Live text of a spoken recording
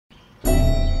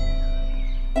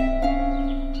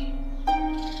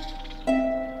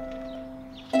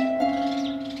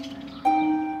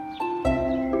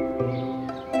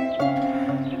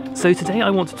So today I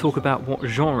want to talk about what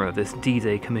genre this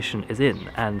D-Day commission is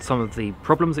in, and some of the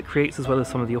problems it creates as well as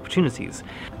some of the opportunities.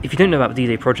 If you don't know about the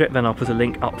D-Day project, then I'll put a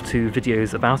link up to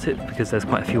videos about it, because there's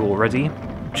quite a few already.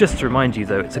 Just to remind you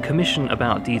though, it's a commission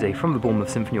about D-Day from the Bournemouth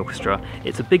Symphony Orchestra.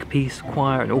 It's a big piece,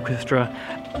 choir and orchestra.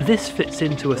 This fits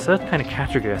into a certain kind of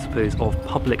category, I suppose, of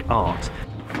public art.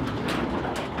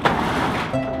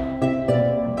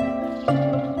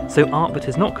 So art that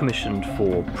is not commissioned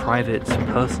for private,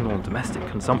 personal and domestic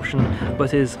consumption,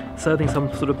 but is serving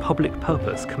some sort of public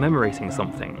purpose, commemorating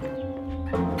something.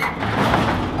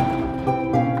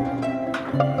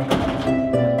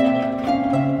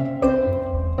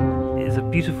 It's a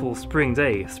beautiful spring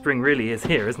day. Spring really is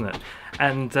here, isn't it?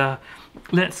 And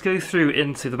let's go through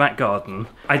into the back garden.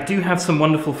 I do have some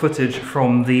wonderful footage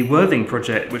from the Worthing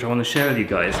project which I want to share with you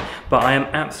guys, but I am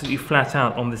absolutely flat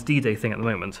out on this D-Day thing at the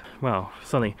moment. Wow,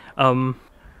 sunny. Try and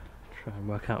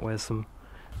work out where's some...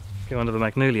 Go under the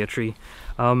magnolia tree.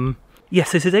 Yeah,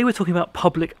 so today we're talking about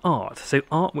public art. So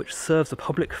art which serves a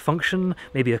public function,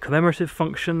 maybe a commemorative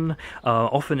function.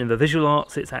 Often in the visual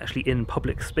arts, it's actually in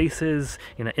public spaces,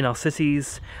 in our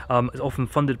cities. It's often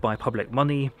funded by public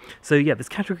money. So yeah, this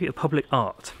category of public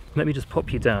art. Let me just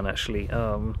pop you down actually.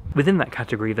 Within that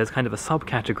category, there's kind of a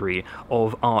subcategory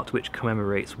of art which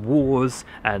commemorates wars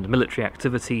and military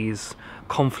activities,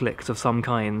 conflict of some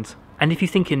kind. And if you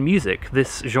think in music,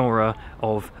 this genre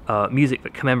of music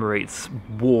that commemorates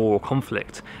war or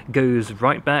conflict goes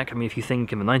right back. I mean, if you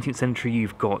think in the 19th century,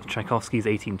 you've got Tchaikovsky's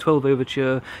 1812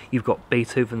 Overture, you've got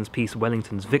Beethoven's piece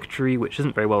Wellington's Victory, which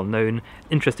isn't very well known.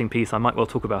 Interesting piece, I might well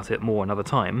talk about it more another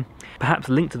time. Perhaps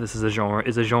linked to this as a genre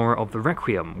is a genre of the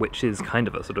Requiem, which is kind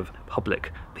of a sort of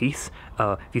public piece.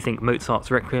 If you think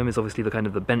Mozart's Requiem is obviously the kind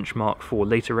of the benchmark for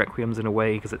later Requiems in a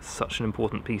way, because it's such an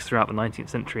important piece throughout the 19th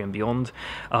century and beyond.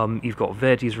 You've got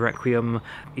Verdi's Requiem,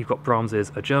 you've got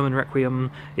Brahms's A German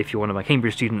Requiem. If you're one of my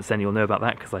Cambridge students, then you'll know about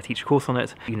that because I teach a course on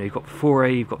it. You've got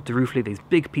Fauré, you've got de Ruffly, these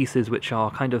big pieces which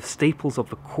are kind of staples of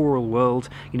the choral world.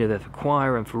 They're for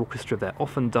choir and for orchestra. They're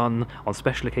often done on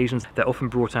special occasions. They're often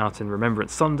brought out in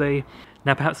Remembrance Sunday.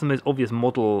 Now, perhaps the most obvious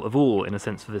model of all, in a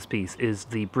sense, for this piece is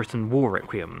the Britain War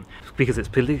Requiem, because it's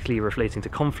politically relating to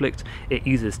conflict. It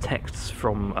uses texts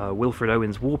from Wilfred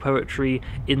Owen's war poetry,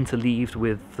 interleaved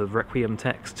with the Requiem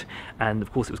text, and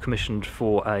of course it was commissioned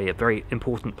for a very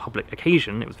important public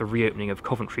occasion. It was the reopening of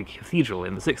Coventry Cathedral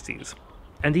in the 60s.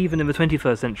 And even in the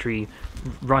 21st century,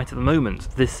 right at the moment,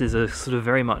 this is a sort of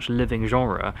very much living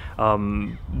genre.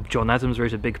 John Adams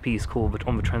wrote a big piece called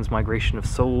On the Transmigration of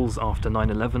Souls after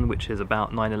 9/11, which is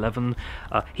about 9/11.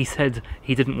 He said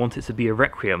he didn't want it to be a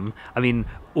requiem. I mean,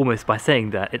 almost by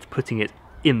saying that, it's putting it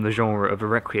in the genre of a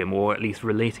requiem, or at least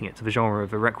relating it to the genre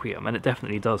of a requiem, and it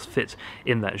definitely does fit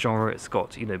in that genre. It's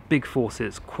got, big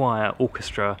forces, choir,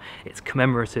 orchestra, it's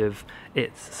commemorative,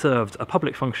 it's served a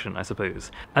public function, I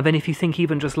suppose. And then if you think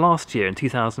even just last year, in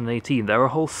 2018, there were a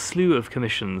whole slew of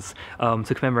commissions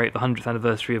to commemorate the 100th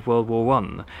anniversary of World War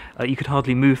I. You could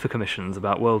hardly move for commissions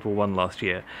about World War I last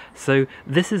year. So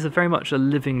this is very much a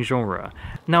living genre.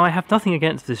 Now, I have nothing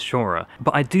against this genre,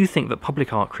 but I do think that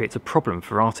public art creates a problem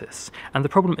for artists, and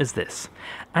the problem is this.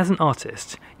 As an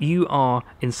artist, you are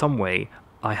in some way,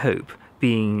 I hope,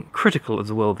 being critical of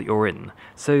the world that you're in,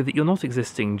 so that you're not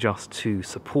existing just to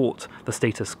support the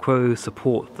status quo,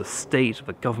 support the state,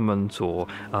 the government, or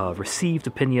received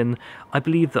opinion. I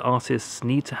believe that artists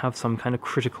need to have some kind of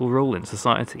critical role in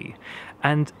society.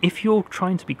 And if you're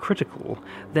trying to be critical,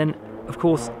 then, of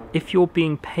course, if you're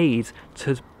being paid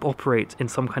to operate in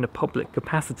some kind of public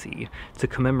capacity to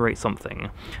commemorate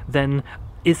something, then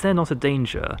is there not a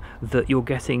danger that you're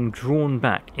getting drawn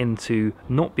back into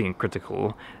not being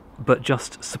critical, but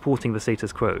just supporting the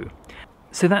status quo?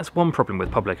 So that's one problem with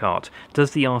public art.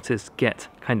 Does the artist get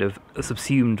kind of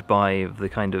subsumed by the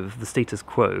kind of the status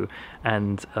quo?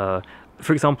 And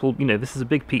for example, this is a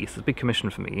big piece, a big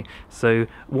commission for me. So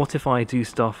what if I do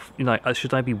stuff,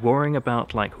 should I be worrying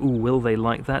about ooh, will they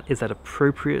like that? Is that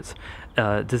appropriate?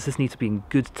 Does this need to be in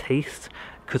good taste?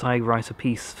 Could I write a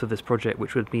piece for this project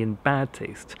which would be in bad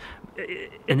taste?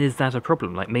 And is that a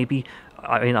problem? Maybe,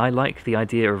 I like the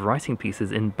idea of writing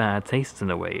pieces in bad taste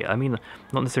in a way.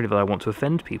 Not necessarily that I want to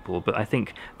offend people, but I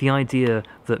think the idea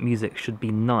that music should be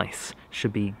nice,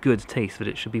 should be good taste, that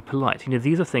it should be polite.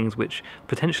 These are things which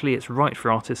potentially it's right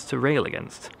for artists to rail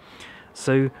against.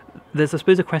 So there's, I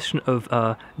suppose, a question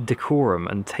of decorum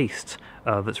and taste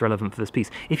that's relevant for this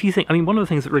piece. If you think, one of the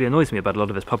things that really annoys me about a lot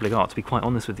of this public art, to be quite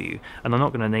honest with you, and I'm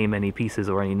not going to name any pieces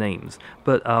or any names,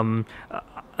 but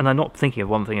and I'm not thinking of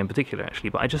one thing in particular actually,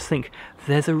 but I just think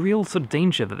there's a real sort of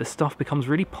danger that this stuff becomes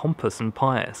really pompous and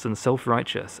pious and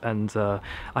self-righteous, and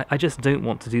I just don't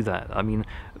want to do that.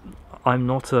 I'm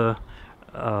not a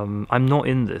I'm not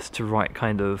in this to write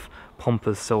kind of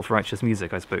pompous, self-righteous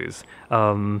music, I suppose.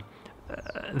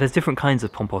 There's different kinds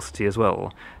of pomposity as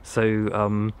well.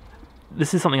 So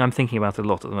this is something I'm thinking about a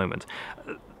lot at the moment.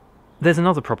 There's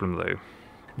another problem though.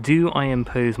 Do I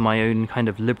impose my own kind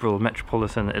of liberal,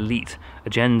 metropolitan, elite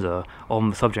agenda on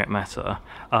the subject matter,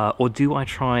 or do I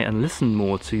try and listen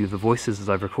more to the voices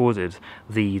that I've recorded,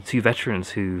 the two veterans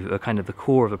who are kind of the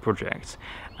core of the project,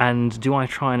 and do I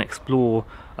try and explore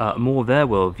more their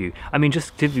worldview? I mean, just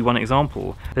to give you one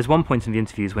example, there's one point in the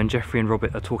interviews when Jeffrey and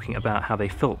Robert are talking about how they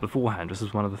felt beforehand. This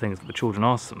is one of the things that the children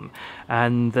asked them,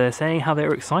 and they're saying how they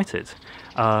were excited.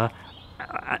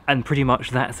 And pretty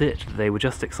much that's it. They were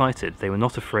just excited. They were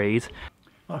not afraid.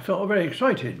 I felt very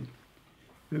excited.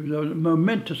 It was a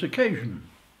momentous occasion,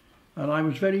 and I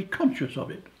was very conscious of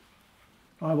it.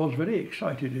 I was very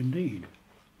excited indeed.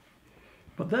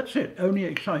 But that's it, only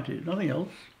excited, nothing else.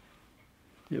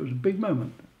 It was a big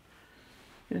moment.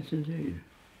 Yes, indeed.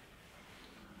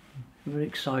 A very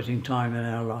exciting time in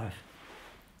our life.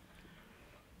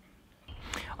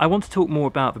 I want to talk more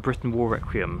about the Britain War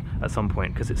Requiem at some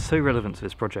point because it's so relevant to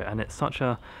this project, and it's such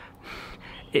a...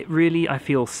 It really, I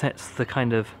feel, sets the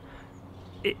kind of...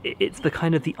 It's the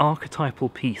kind of the archetypal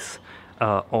piece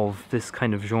of this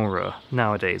kind of genre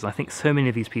nowadays. I think so many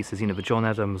of these pieces, you know, the John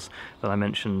Adams that I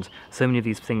mentioned, so many of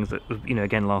these things that, you know,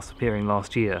 again, appearing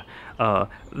last year,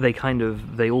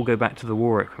 they all go back to the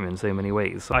War Requiem in so many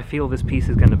ways. I feel this piece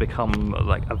is going to become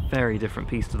like a very different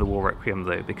piece to the War Requiem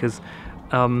though, because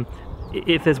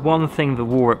if there's one thing the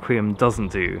War Requiem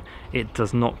doesn't do, it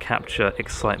does not capture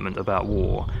excitement about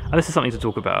war. And this is something to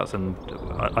talk about, and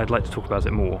I'd like to talk about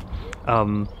it more.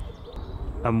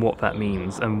 And what that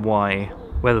means, and why,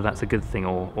 whether that's a good thing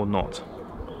or not.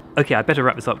 Okay, I better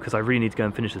wrap this up because I really need to go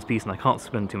and finish this piece and I can't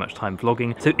spend too much time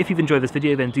vlogging. So if you've enjoyed this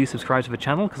video, then do subscribe to the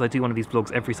channel because I do one of these vlogs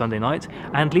every Sunday night,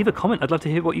 and leave a comment. I'd love to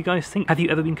hear what you guys think. Have you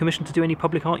ever been commissioned to do any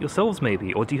public art yourselves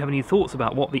maybe? Or do you have any thoughts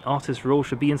about what the artist's role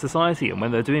should be in society and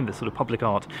when they're doing this sort of public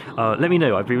art? Let me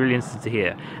know, I'd be really interested to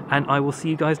hear. And I will see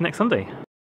you guys next Sunday.